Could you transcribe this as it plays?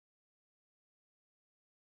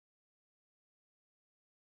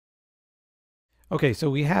Okay, so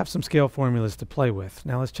we have some scale formulas to play with.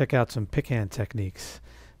 Now let's check out some pick hand techniques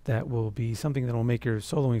that will be something that will make your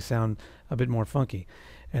soloing sound a bit more funky.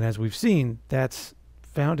 And as we've seen, that's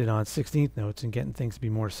founded on 16th notes and getting things to be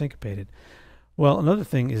more syncopated. Well, another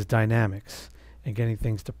thing is dynamics and getting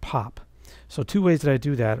things to pop. So two ways that I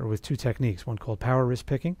do that are with two techniques, one called power wrist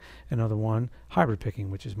picking, another one hybrid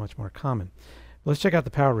picking, which is much more common. Let's check out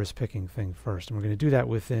the power wrist picking thing first, and we're going to do that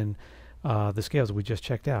within the scales that we just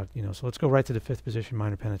checked out. So let's go right to the 5th position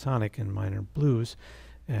minor pentatonic and minor blues,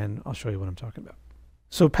 and I'll show you what I'm talking about.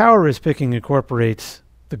 So power wrist picking incorporates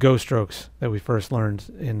the go strokes that we first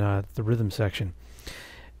learned in the rhythm section.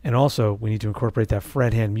 And also we need to incorporate that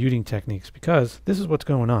fret hand muting techniques, because this is what's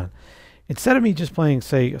going on. Instead of me just playing,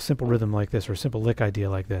 say, a simple rhythm like this or a simple lick idea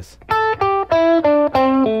like this,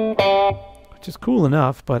 which is cool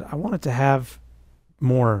enough, but I want it to have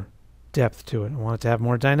more depth to it. I want it to have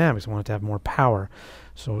more dynamics. I want it to have more power.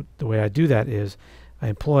 So the way I do that is I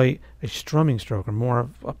employ a strumming stroke, or more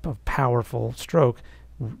of a powerful stroke,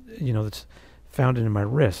 that's founded in my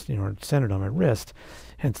wrist, or centered on my wrist,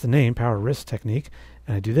 hence the name power wrist technique.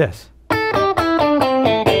 And I do this.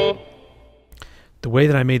 The way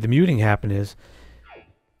that I made the muting happen is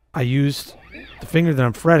I used the finger that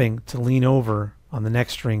I'm fretting to lean over on the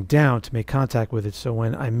next string down to make contact with it. So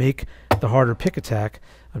when I make the harder pick attack,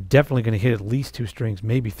 I'm definitely going to hit at least 2 strings,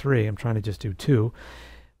 maybe 3. I'm trying to just do 2.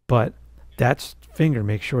 But that finger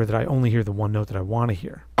makes sure that I only hear the one note that I want to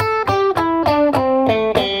hear.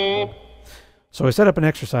 So I set up an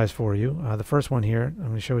exercise for you. The first one here, I'm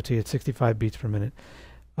going to show it to you at 65 beats per minute,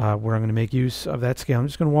 where I'm going to make use of that scale. I'm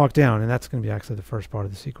just going to walk down, and that's going to be actually the first part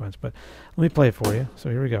of the sequence. But let me play it for you. So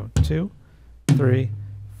here we go. 2, 3,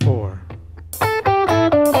 4.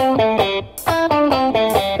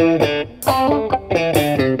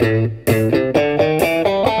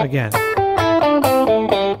 Again.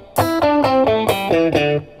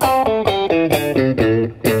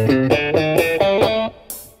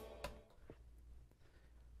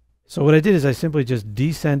 So what I did is I simply just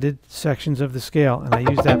descended sections of the scale, and I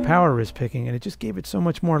used that power wrist picking, and it just gave it so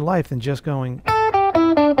much more life than just going.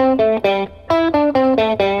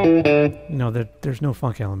 There's no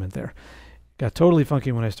funk element there. Got totally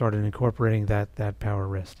funky when I started incorporating that power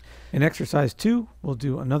wrist. In exercise 2, we'll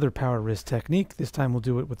do another power wrist technique. This time we'll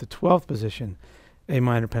do it with the 12th position, A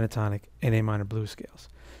minor pentatonic and A minor blues scales.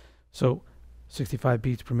 So 65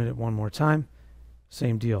 beats per minute one more time.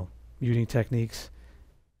 Same deal, muting techniques,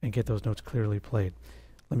 and get those notes clearly played.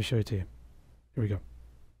 Let me show it to you. Here we go.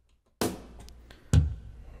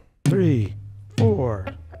 3, 4.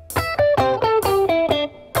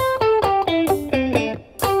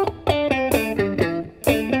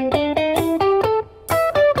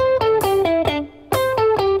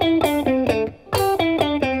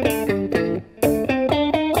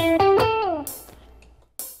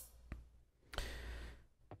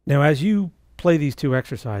 Now, as you play these two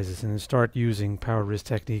exercises and start using power wrist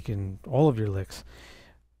technique in all of your licks,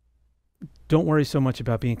 don't worry so much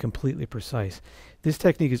about being completely precise. This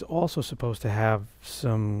technique is also supposed to have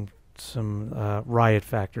some riot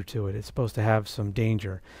factor to it. It's supposed to have some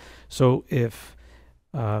danger. So if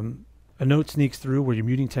a note sneaks through where your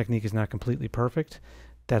muting technique is not completely perfect,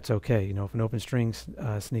 that's okay. If an open string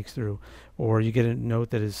sneaks through, or you get a note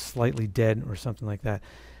that is slightly dead or something like that,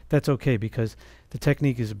 that's okay, because the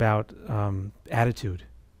technique is about attitude.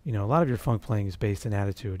 A lot of your funk playing is based in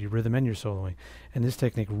attitude, your rhythm and your soloing, and this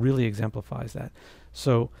technique really exemplifies that.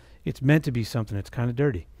 So it's meant to be something that's kind of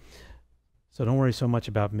dirty. So don't worry so much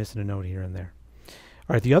about missing a note here and there.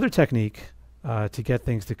 All right, the other technique to get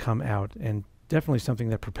things to come out, and definitely something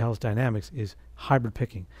that propels dynamics, is hybrid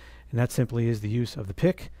picking. And that simply is the use of the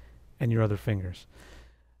pick and your other fingers.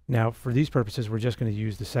 Now, for these purposes, we're just going to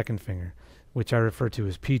use the second finger, which I refer to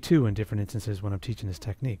as P2 in different instances when I'm teaching this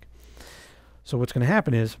technique. So what's going to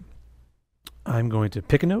happen is I'm going to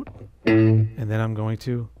pick a note, and then I'm going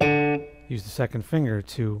to use the second finger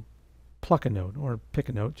to pluck a note, or pick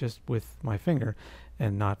a note just with my finger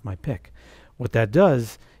and not my pick. What that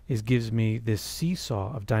does is gives me this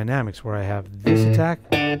seesaw of dynamics where I have this attack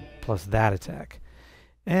plus that attack.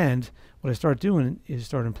 And what I start doing is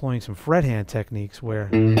start employing some fret hand techniques where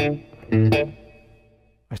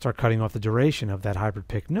I start cutting off the duration of that hybrid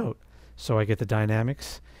pick note. So I get the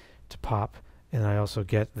dynamics to pop, and I also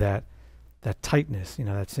get that tightness,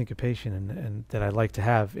 that syncopation, and that I like to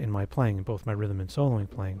have in my playing, in both my rhythm and soloing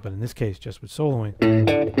playing. But in this case, just with soloing,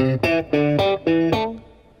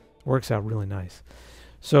 works out really nice.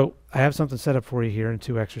 So I have something set up for you here in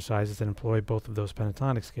 2 exercises that employ both of those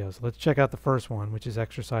pentatonic scales. Let's check out the first one, which is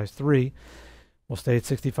exercise 3. We'll stay at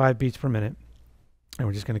 65 beats per minute, and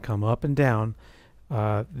we're just going to come up and down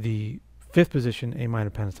the fifth position A minor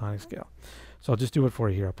pentatonic scale. So I'll just do it for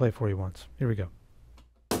you here. I'll play it for you once. Here we go.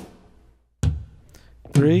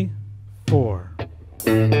 3, 4.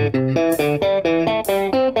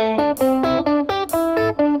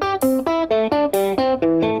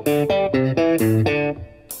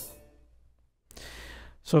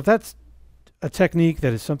 So if that's a technique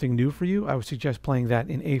that is something new for you, I would suggest playing that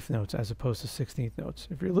in 8th notes as opposed to 16th notes.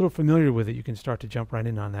 If you're a little familiar with it, you can start to jump right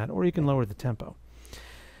in on that, or you can lower the tempo.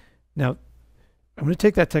 Now, I'm going to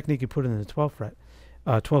take that technique and put it in the 12th fret,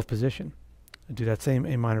 12th position. I do that same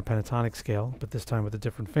A minor pentatonic scale, but this time with a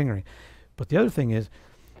different fingering. But the other thing is,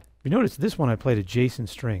 if you notice, this one I played adjacent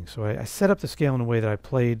strings. So I set up the scale in a way that I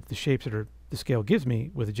played the shapes that the scale gives me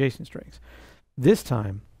with adjacent strings. This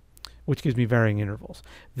time, which gives me varying intervals.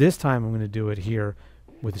 This time I'm going to do it here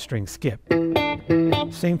with the string skip.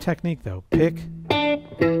 Same technique though. Pick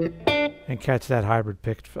and catch that hybrid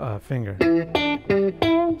picked finger.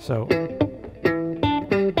 So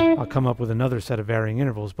I'll come up with another set of varying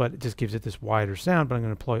intervals, but it just gives it this wider sound, but I'm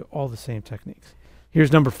going to employ all the same techniques.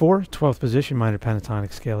 Here's number 4, 12th position minor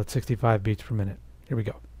pentatonic scale at 65 beats per minute. Here we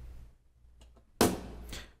go.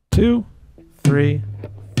 2, 3,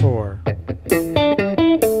 4.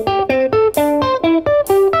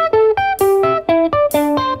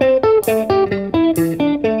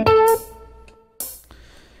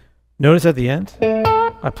 Notice at the end,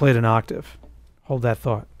 I played an octave. Hold that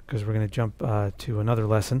thought, because we're going to jump to another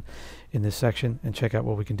lesson in this section and check out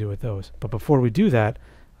what we can do with those. But before we do that,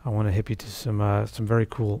 I want to hip you to some very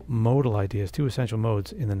cool modal ideas, 2 essential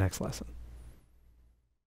modes in the next lesson.